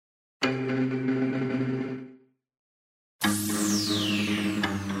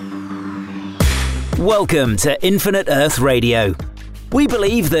Welcome to Infinite Earth Radio. We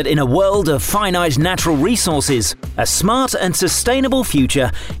believe that in a world of finite natural resources, a smart and sustainable future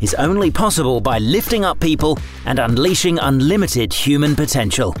is only possible by lifting up people and unleashing unlimited human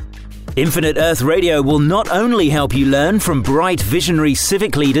potential. Infinite Earth Radio will not only help you learn from bright visionary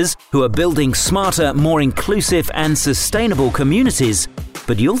civic leaders who are building smarter, more inclusive and sustainable communities,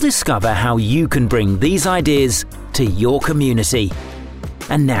 but you'll discover how you can bring these ideas to your community.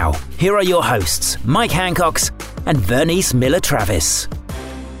 And now, here are your hosts, Mike Hancox and Vernice Miller-Travis.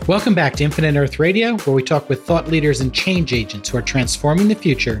 Welcome back to Infinite Earth Radio, where we talk with thought leaders and change agents who are transforming the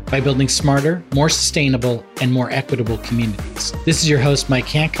future by building smarter, more sustainable, and more equitable communities. This is your host, Mike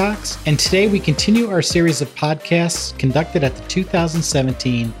Hancox, and today we continue our series of podcasts conducted at the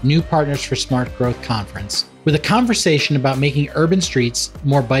 2017 New Partners for Smart Growth Conference, with a conversation about making urban streets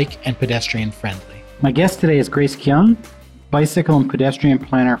more bike and pedestrian friendly. My guest today is Grace Kyung, bicycle and pedestrian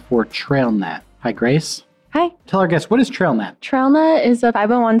planner for TrailNet. Hi, Grace. Hi. Tell our guests, what is TrailNet? TrailNet is a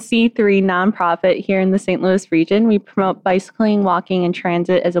 501c3 nonprofit here in the St. Louis region. We promote bicycling, walking, and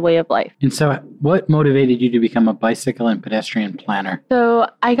transit as a way of life. And so what motivated you to become a bicycle and pedestrian planner? So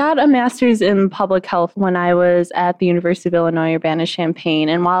I got a master's in public health when I was at the University of Illinois Urbana-Champaign.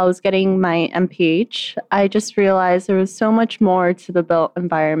 And while I was getting my MPH, I just realized there was so much more to the built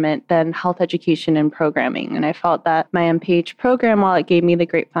environment than health education and programming. And I felt that my MPH program, while it gave me the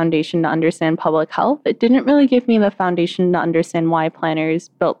great foundation to understand public health, it didn't really give me the foundation to understand why planners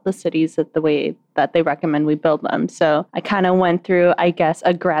built the cities the way that they recommend we build them. So I kind of went through, I guess,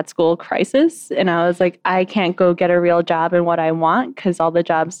 a grad school crisis. And I was like, I can't go get a real job in what I want because all the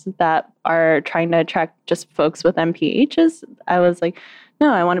jobs that are trying to attract just folks with MPHs, I was like,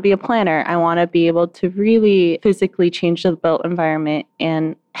 no, I want to be a planner. I want to be able to really physically change the built environment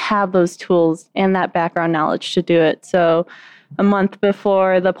and have those tools and that background knowledge to do it. So a month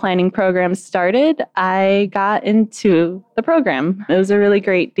before the planning program started, I got into the program. It was a really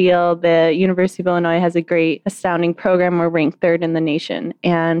great deal. The University of Illinois has a great, astounding program. We're ranked third in the nation.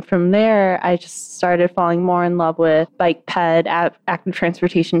 And from there, I just started falling more in love with bike ped, active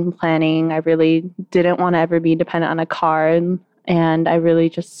transportation planning. I really didn't want to ever be dependent on a car. And I really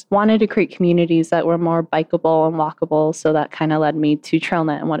just wanted to create communities that were more bikeable and walkable. So that kind of led me to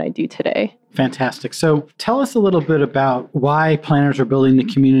TrailNet and what I do today. Fantastic. So tell us a little bit about why planners are building the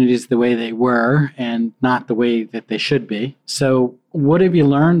communities the way they were and not the way that they should be. So what have you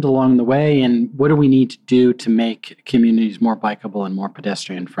learned along the way, and what do we need to do to make communities more bikeable and more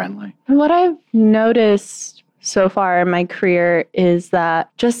pedestrian friendly? What I've noticed so far in my career is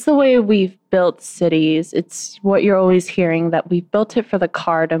that just the way we've built cities, it's what you're always hearing, that we've built it for the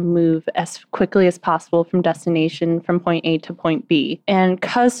car to move as quickly as possible from point A to point B. And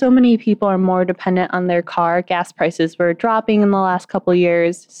because so many people are more dependent on their car, gas prices were dropping in the last couple of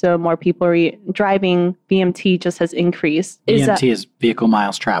years, so more people are driving. VMT just has increased. VMT is vehicle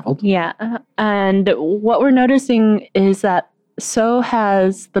miles traveled. Yeah. And what we're noticing is that so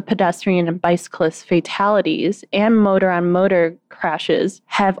has the pedestrian and bicyclist fatalities and motor-on-motor crashes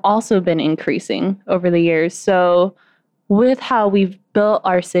have also been increasing over the years. So with how we've built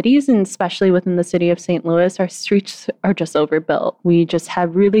our cities, and especially within the city of St. Louis, our streets are just overbuilt. We just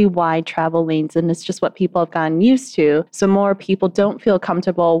have really wide travel lanes, and it's just what people have gotten used to. So more people don't feel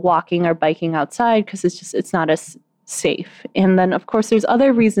comfortable walking or biking outside because it's not as safe. And then, of course, there's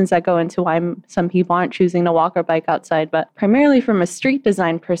other reasons that go into why some people aren't choosing to walk or bike outside. But primarily from a street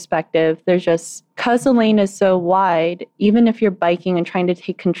design perspective, there's just, because the lane is so wide, even if you're biking and trying to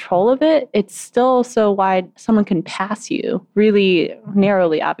take control of it, it's still so wide, someone can pass you really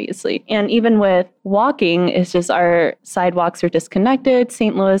narrowly, obviously. And even with walking, it's just our sidewalks are disconnected.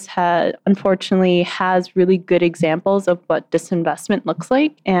 St. Louis unfortunately has really good examples of what disinvestment looks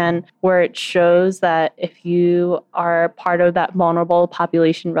like, and where it shows that if you are part of that vulnerable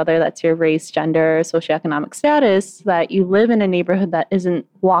population, whether that's your race, gender, or socioeconomic status, that you live in a neighborhood that isn't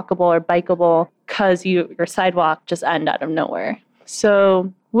walkable or bikeable because your sidewalk just end out of nowhere.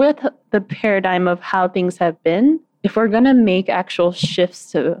 So with the paradigm of how things have been, if we're going to make actual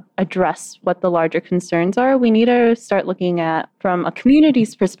shifts to address what the larger concerns are, we need to start looking at, from a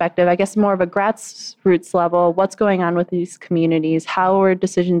community's perspective, I guess more of a grassroots level, what's going on with these communities, how were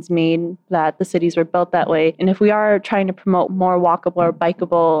decisions made that the cities were built that way, and if we are trying to promote more walkable or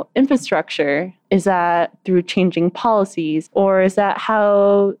bikeable infrastructure, is that through changing policies, or is that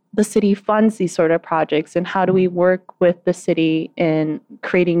how the city funds these sort of projects, and how do we work with the city in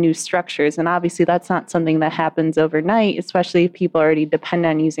creating new structures? And obviously that's not something that happens overnight, especially if people already depend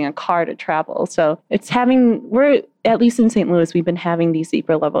on using a car to travel. So it's at least in St. Louis, we've been having these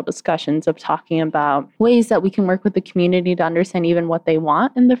deeper level discussions of talking about ways that we can work with the community to understand even what they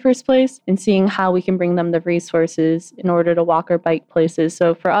want in the first place and seeing how we can bring them the resources in order to walk or bike places.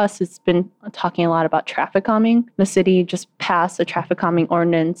 So for us, it's been talking a lot about traffic calming. The city just passed a traffic calming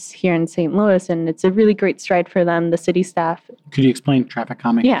ordinance here in St. Louis, and it's a really great stride for them. The city staff. Could you explain traffic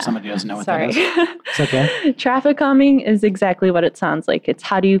calming if somebody doesn't know what that is? It's okay. Traffic calming is exactly what it sounds like. It's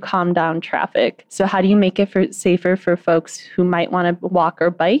how do you calm down traffic? So how do you make it safer for folks who might want to walk or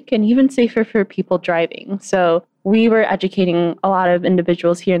bike, and even safer for people driving? So we were educating a lot of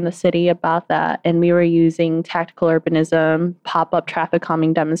individuals here in the city about that, and we were using tactical urbanism, pop-up traffic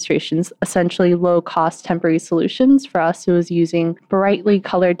calming demonstrations, essentially low-cost temporary solutions. For us, it was using brightly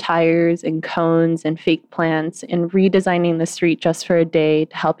colored tires and cones and fake plants and redesigning the street just for a day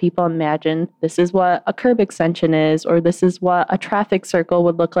to help people imagine this is what a curb extension is, or this is what a traffic circle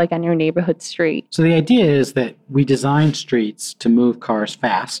would look like on your neighborhood street. So the idea is that we design streets to move cars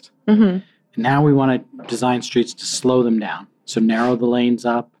fast. Mm-hmm. And now we want to design streets to slow them down. So narrow the lanes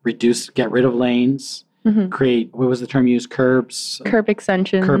up, get rid of lanes, create, what was the term used? Curbs? Curb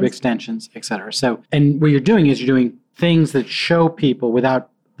extensions, et cetera. So, and what you're doing is you're doing things that show people without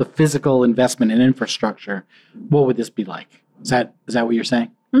the physical investment in infrastructure, what would this be like? Is that what you're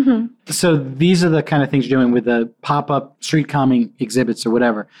saying? Mm-hmm. So these are the kind of things you're doing with the pop-up street calming exhibits or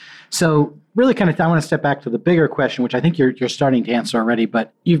whatever. So really I want to step back to the bigger question, which I think you're starting to answer already,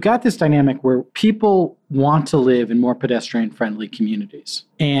 but you've got this dynamic where people want to live in more pedestrian-friendly communities.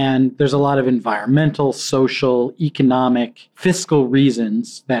 And there's a lot of environmental, social, economic, fiscal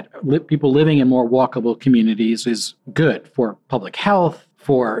reasons that people living in more walkable communities is good for public health,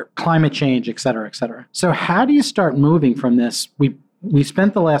 for climate change, et cetera, et cetera. So how do you start moving from this? We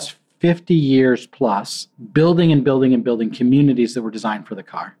spent the last 50 years plus building and building and building communities that were designed for the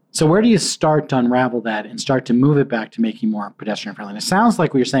car. So where do you start to unravel that and start to move it back to making more pedestrian friendly? And it sounds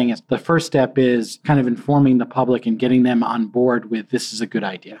like what you're saying is the first step is kind of informing the public and getting them on board with this is a good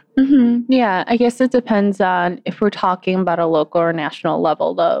idea. Mm-hmm. Yeah, I guess it depends on if we're talking about a local or national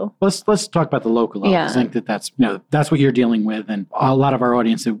level, though. Let's talk about the local level. Yeah. I think that's what you're dealing with, and a lot of our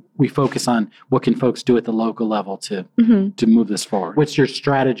audience, we focus on what can folks do at the local level to move this forward. What's your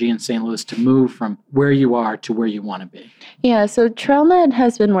strategy in St. Louis to move from where you are to where you want to be? Yeah, so TrailNet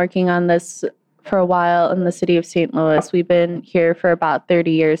has been working on this for a while in the city of St. Louis. We've been here for about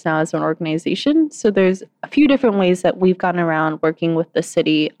 30 years now as an organization. So there's a few different ways that we've gone around working with the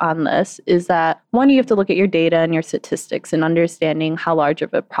city on this. Is that one, you have to look at your data and your statistics and understanding how large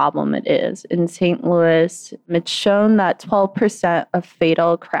of a problem it is. In St. Louis, it's shown that 12% of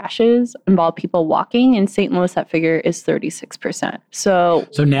fatal crashes involve people walking. In St. Louis, that figure is 36%. So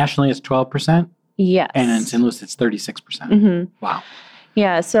nationally it's 12%? Yes. And in St. Louis it's 36%. Mm-hmm. Wow.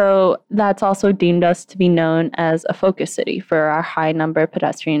 Yeah, so that's also deemed us to be known as a focus city for our high number of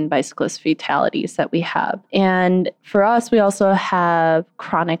pedestrian bicyclist fatalities that we have. And for us, we also have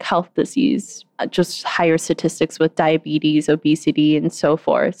chronic health disease, just higher statistics with diabetes, obesity, and so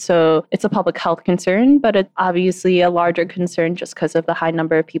forth. So it's a public health concern, but it's obviously a larger concern just because of the high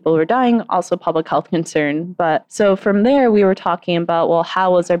number of people who are dying, also public health concern. But so from there, we were talking about, well,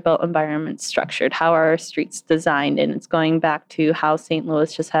 how was our built environment structured? How are our streets designed? And it's going back to how St.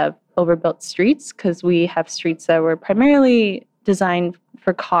 Louis just have overbuilt streets, because we have streets that were primarily designed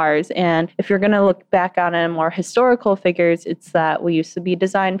for cars. And if you're going to look back on it in more historical figures, it's that we used to be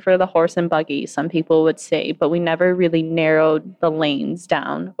designed for the horse and buggy, some people would say, but we never really narrowed the lanes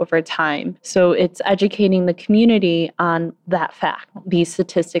down over time. So it's educating the community on that fact, these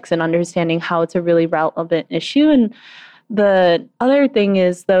statistics, and understanding how it's a really relevant issue. And the other thing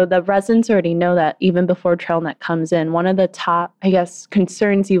is, though, the residents already know that even before TrailNet comes in, one of the top,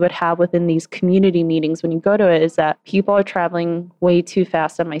 concerns you would have within these community meetings when you go to it is that people are traveling way too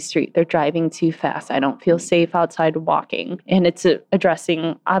fast on my street. They're driving too fast. I don't feel safe outside walking. And it's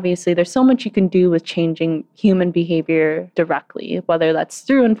addressing, obviously, there's so much you can do with changing human behavior directly, whether that's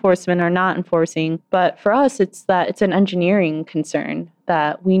through enforcement or not enforcing. But for us, it's an engineering concern.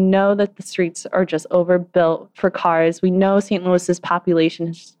 That we know that the streets are just overbuilt for cars. We know St. Louis's population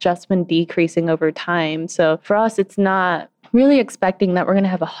has just been decreasing over time. So for us, it's not really expecting that we're going to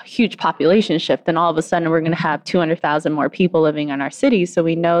have a huge population shift and all of a sudden we're going to have 200,000 more people living in our city. So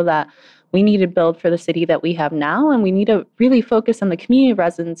we know that we need to build for the city that we have now, and we need to really focus on the community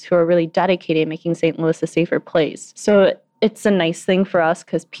residents who are really dedicated to making St. Louis a safer place. So it's a nice thing for us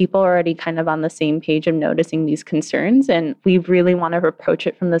because people are already kind of on the same page of noticing these concerns. And we really want to approach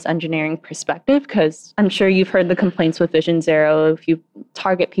it from this engineering perspective because I'm sure you've heard the complaints with Vision Zero. If you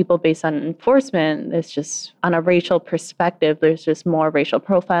target people based on enforcement, it's just on a racial perspective, there's just more racial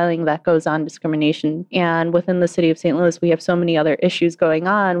profiling that goes on, discrimination. And within the city of St. Louis, we have so many other issues going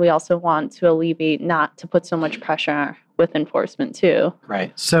on. We also want to alleviate, not to put so much pressure with enforcement too.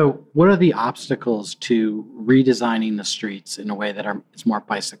 Right. So what are the obstacles to redesigning the streets in a way that is more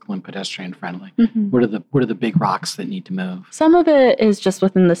bicycle and pedestrian friendly? Mm-hmm. What are the big rocks that need to move? Some of it is just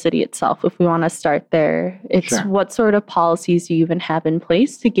within the city itself. If we want to start there, it's what sort of policies do you even have in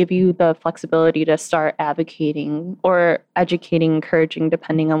place to give you the flexibility to start advocating or educating, encouraging,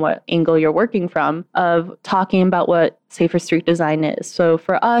 depending on what angle you're working from, of talking about what safer street design is. So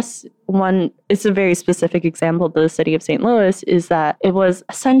for us, it's a very specific example to the city of St. Louis, is that it was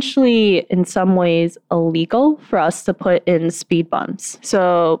essentially in some ways illegal for us to put in speed bumps.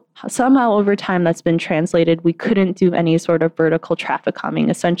 So somehow over time that's been translated, we couldn't do any sort of vertical traffic calming.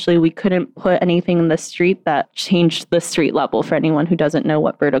 Essentially, we couldn't put anything in the street that changed the street level, for anyone who doesn't know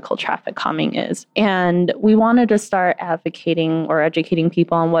what vertical traffic calming is. And we wanted to start advocating or educating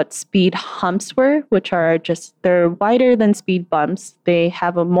people on what speed humps were, which are they're wider than speed bumps. They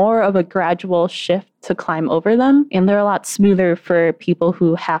have more of a gradual shift to climb over them, and they're a lot smoother for people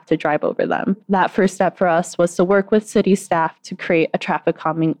who have to drive over them. That first step for us was to work with city staff to create a traffic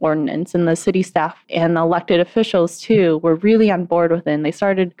calming ordinance, and the city staff and elected officials too were really on board with it. And they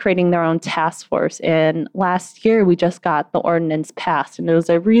started creating their own task force, and last year we just got the ordinance passed, and it was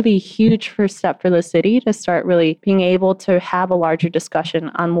a really huge first step for the city to start really being able to have a larger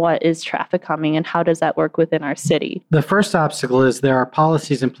discussion on what is traffic calming and how does that work within our city. The first obstacle is there are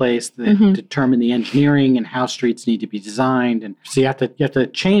policies in place that determine the engineering and how streets need to be designed. And so you have to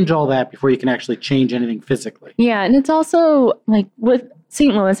change all that before you can actually change anything physically. Yeah, and it's also like with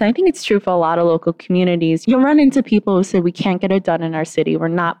St. Louis, and I think it's true for a lot of local communities, you'll run into people who say we can't get it done in our city. We're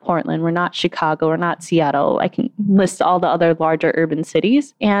not Portland, we're not Chicago, we're not Seattle. I can list all the other larger urban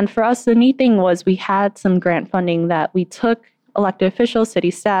cities. And for us, the neat thing was we had some grant funding that we took elected officials, city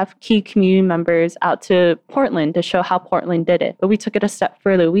staff, key community members out to Portland to show how Portland did it. But we took it a step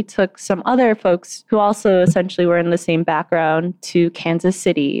further. We took some other folks who also essentially were in the same background to Kansas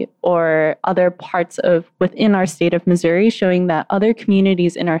City or other parts of within our state of Missouri, showing that other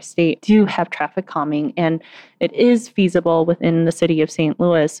communities in our state do have traffic calming and it is feasible within the city of St.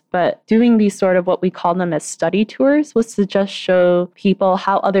 Louis. But doing these sort of what we call them as study tours was to just show people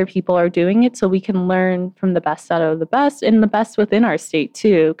how other people are doing it so we can learn from the best out of the best and the best within our state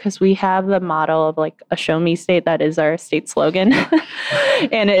too, because we have the model of like a show me state. That is our state slogan.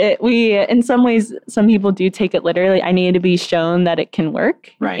 And we, in some ways, some people do take it literally. I need to be shown that it can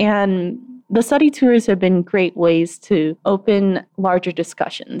work. Right. And the study tours have been great ways to open larger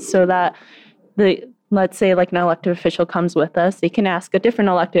discussions so that let's say like an elected official comes with us, they can ask a different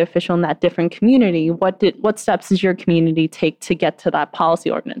elected official in that different community, what steps does your community take to get to that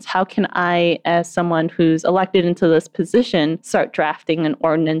policy ordinance? How can I, as someone who's elected into this position, start drafting an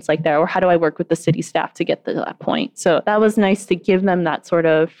ordinance like that? Or how do I work with the city staff to get to that point? So that was nice to give them that sort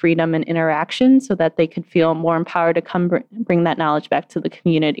of freedom and interaction so that they could feel more empowered to come bring that knowledge back to the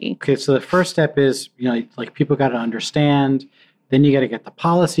community. Okay, so the first step is, like people got to understand. Then you got to get the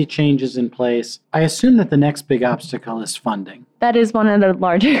policy changes in place. I assume that the next big obstacle is funding. That is one of the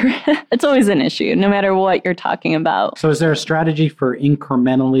larger, it's always an issue, no matter what you're talking about. So is there a strategy for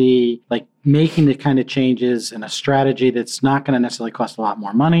incrementally, like making the kind of changes and a strategy that's not going to necessarily cost a lot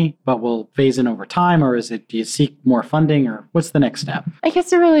more money, but will phase in over time? Or do you seek more funding, or what's the next step? I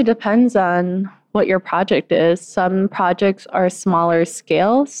guess it really depends on what your project is. Some projects are smaller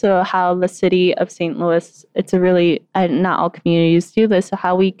scale. So how the city of St. Louis, it's a really, not all communities do this, so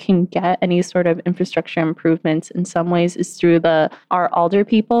how we can get any sort of infrastructure improvements in some ways is through our alder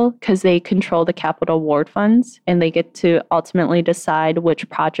people, because they control the capital ward funds and they get to ultimately decide which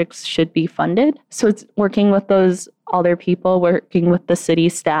projects should be funded. So it's working with those alder people, working with the city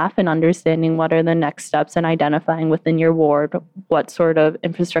staff and understanding what are the next steps and identifying within your ward what sort of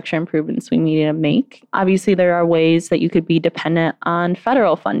infrastructure improvements we need to make. Obviously, there are ways that you could be dependent on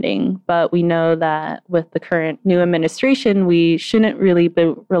federal funding, but we know that with the current new administration, we shouldn't really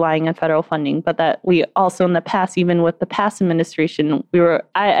be relying on federal funding, but that we also in the past, even with the past administration,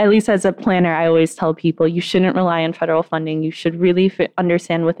 at least as a planner, I always tell people you shouldn't rely on federal funding. You should really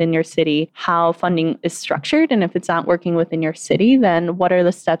understand within your city how funding is structured, and if it's not working within your city, then what are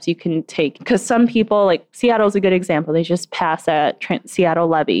the steps you can take? Because some people, like Seattle is a good example. They just passed a Seattle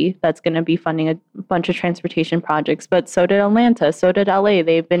levy that's going to be funding a bunch of transportation projects, but so did Atlanta, so did LA.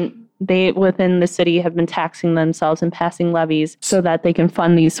 They've been They, within the city, have been taxing themselves and passing levies so that they can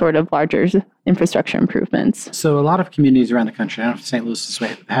fund these sort of larger infrastructure improvements. So a lot of communities around the country, I don't know if St. Louis this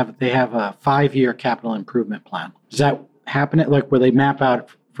way, they have a 5-year capital improvement plan. Does that happen where they map out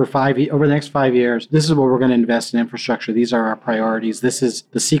for over the next 5 years, this is what we're going to invest in infrastructure. These are our priorities. This is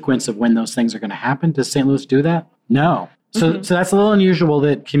the sequence of when those things are going to happen. Does St. Louis do that? No. So that's a little unusual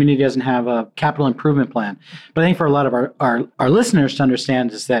that community doesn't have a capital improvement plan. But I think for a lot of our listeners to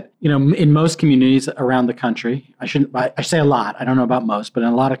understand is that, in most communities around the country, I say a lot, I don't know about most, but in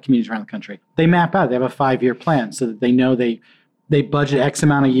a lot of communities around the country, they map out, they have a 5-year plan so that they know they budget X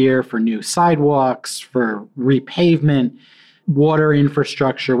amount a year for new sidewalks, for repavement, water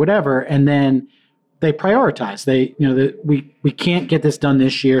infrastructure, whatever, and then they prioritize. We can't get this done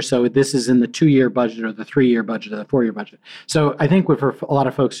this year, so this is in the 2-year budget or the 3-year budget or the 4-year budget. So I think for a lot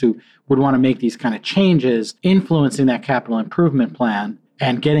of folks who would want to make these kind of changes, influencing that capital improvement plan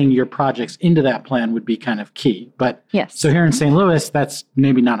and getting your projects into that plan would be kind of key. But yes. So here in St. Louis, that's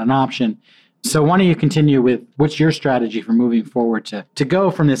maybe not an option. So why don't you continue with what's your strategy for moving forward to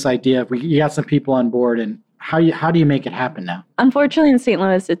go from this idea of you got some people on board, and how do you make it happen now? Unfortunately, in St.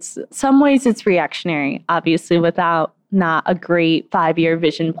 Louis, some ways it's reactionary. Obviously, without not a great 5-year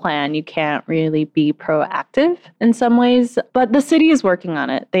vision plan, you can't really be proactive in some ways. But the city is working on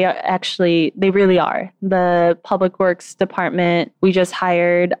it. They really are. The Public Works Department, we just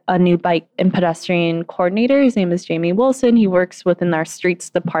hired a new bike and pedestrian coordinator. His name is Jamie Wilson. He works within our streets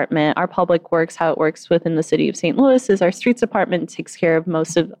department. Our Public Works, how it works within the city of St. Louis, is our streets department takes care of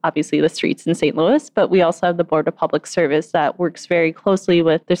most of, obviously, the streets in St. Louis. But we also have the Board of Public Service that works very closely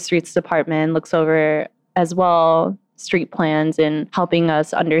with the streets department, looks over as well street plans and helping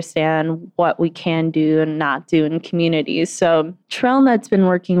us understand what we can do and not do in communities. So TrailNet's been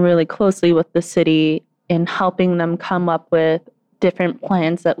working really closely with the city in helping them come up with different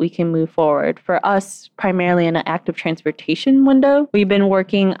plans that we can move forward. For us, primarily in an active transportation window, we've been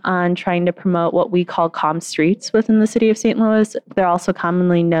working on trying to promote what we call calm streets within the city of St. Louis. They're also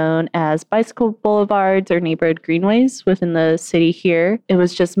commonly known as bicycle boulevards or neighborhood greenways within the city here. It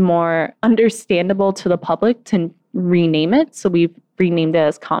was just more understandable to the public to rename it. So we've renamed it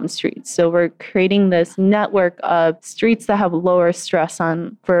as Calm Streets. So we're creating this network of streets that have lower stress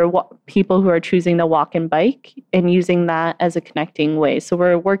for people who are choosing to walk and bike, and using that as a connecting way. So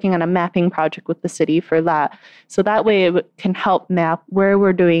we're working on a mapping project with the city for that. So that way it can help map where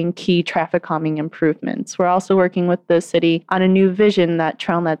we're doing key traffic calming improvements. We're also working with the city on a new vision that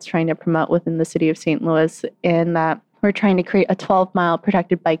TrailNet's trying to promote within the city of St. Louis, and that we're trying to create a 12-mile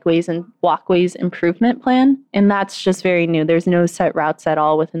protected bikeways and walkways improvement plan. And that's just very new. There's no set routes at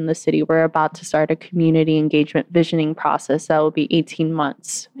all within the city. We're about to start a community engagement visioning process that will be 18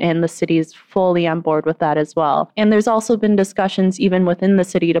 months. And the city is fully on board with that as well. And there's also been discussions even within the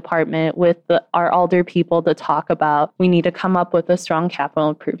city department with our alder people to talk about, we need to come up with a strong capital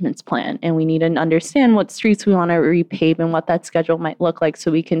improvements plan. And we need to understand what streets we want to repave and what that schedule might look like,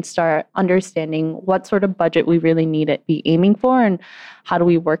 so we can start understanding what sort of budget we really need to be aiming for and how do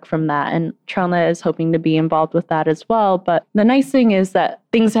we work from that. And TrailNet is hoping to be involved with that as well. But the nice thing is that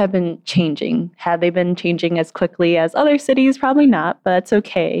things have been changing. Have they been changing as quickly as other cities? Probably not, but that's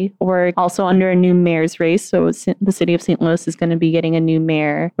okay. We're also under a new mayor's race. So the city of St. Louis is going to be getting a new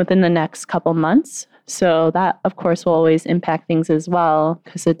mayor within the next couple months. So that, of course, will always impact things as well,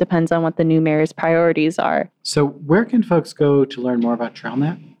 because it depends on what the new mayor's priorities are. So where can folks go to learn more about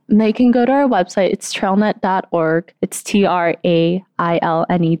TrailNet? They can go to our website. It's trailnet.org. It's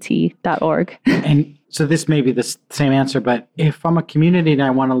TRAILNET.org. And so this may be the same answer, but if I'm a community and I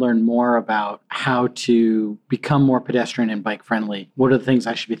want to learn more about how to become more pedestrian and bike friendly, what are the things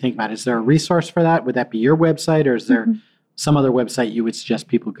I should be thinking about? Is there a resource for that? Would that be your website, or is there some other website you would suggest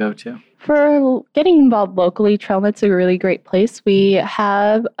people go to? For getting involved locally, TrailNet's a really great place. We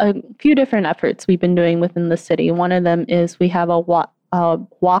have a few different efforts we've been doing within the city. One of them is we have a Walk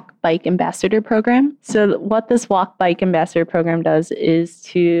Bike Ambassador program. So what this Walk Bike Ambassador program does is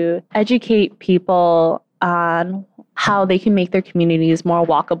to educate people on how they can make their communities more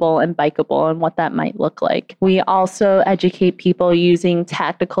walkable and bikeable and what that might look like. We also educate people using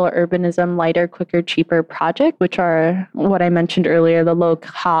Tactical Urbanism Lighter, Quicker, Cheaper project, which are what I mentioned earlier, the low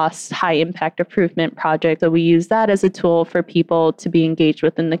cost, high impact improvement project. So we use that as a tool for people to be engaged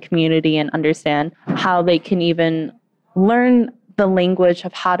within the community and understand how they can even learn the language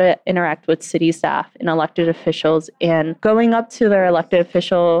of how to interact with city staff and elected officials, and going up to their elected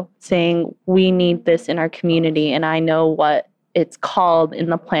official saying, we need this in our community, and I know what it's called in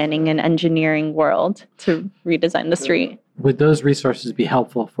the planning and engineering world to redesign the street. would those resources be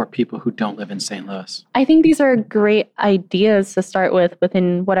helpful for people who don't live in St. Louis? I think these are great ideas to start with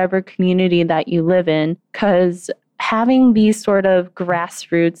within whatever community that you live in, because having these sort of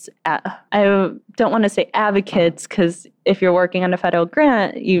grassroots, I don't want to say advocates, because if you're working on a federal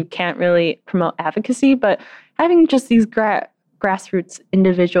grant, you can't really promote advocacy, but having just these grassroots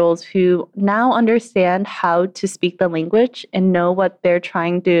individuals who now understand how to speak the language and know what they're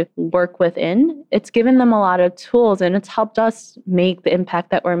trying to work within, it's given them a lot of tools and it's helped us make the impact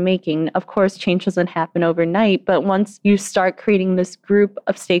that we're making. Of course, change doesn't happen overnight, but once you start creating this group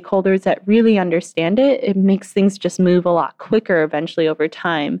of stakeholders that really understand it, it makes things just move a lot quicker eventually over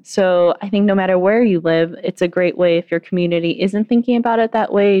time. So I think no matter where you live, it's a great way, if your community isn't thinking about it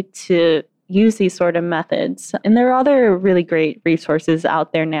that way, to use these sort of methods. And there are other really great resources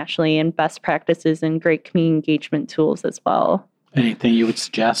out there nationally and best practices and great community engagement tools as well. Anything you would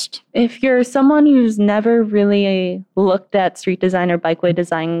suggest? If you're someone who's never really looked at street design or bikeway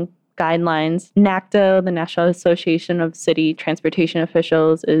design guidelines, NACTO, the National Association of City Transportation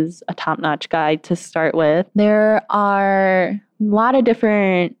Officials, is a top-notch guide to start with. There are a lot of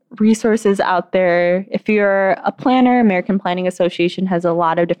different resources out there. If you're a planner, American Planning Association has a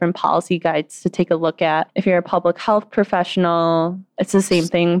lot of different policy guides to take a look at. If you're a public health professional, it's the same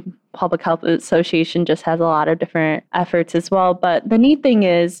thing. Public Health Association just has a lot of different efforts as well. But the neat thing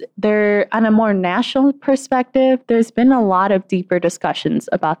is, on a more national perspective, there's been a lot of deeper discussions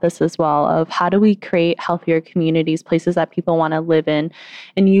about this as well, of how do we create healthier communities, places that people want to live in,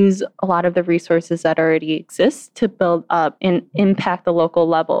 and use a lot of the resources that already exist to build up and impact the local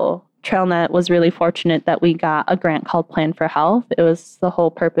level. TrailNet was really fortunate that we got a grant called Plan for Health. It was the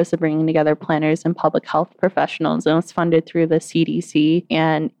whole purpose of bringing together planners and public health professionals. And it was funded through the CDC,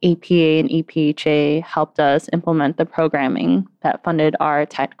 and APA and EPHA helped us implement the programming that funded our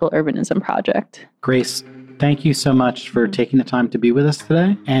tactical urbanism project. Grace, thank you so much for taking the time to be with us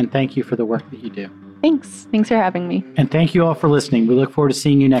today. And thank you for the work that you do. Thanks. Thanks for having me. And thank you all for listening. We look forward to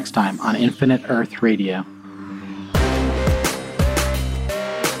seeing you next time on Infinite Earth Radio.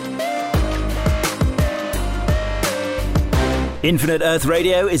 Infinite Earth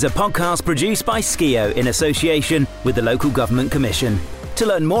Radio is a podcast produced by Skio in association with the Local Government Commission. To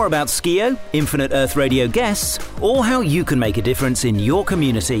learn more about Skio, Infinite Earth Radio guests, or how you can make a difference in your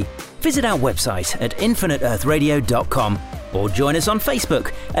community, visit our website at infiniteearthradio.com or join us on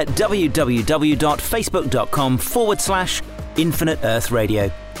Facebook at www.facebook.com/Infinite Earth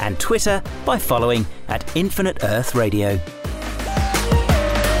Radio and Twitter by following @Infinite Earth Radio.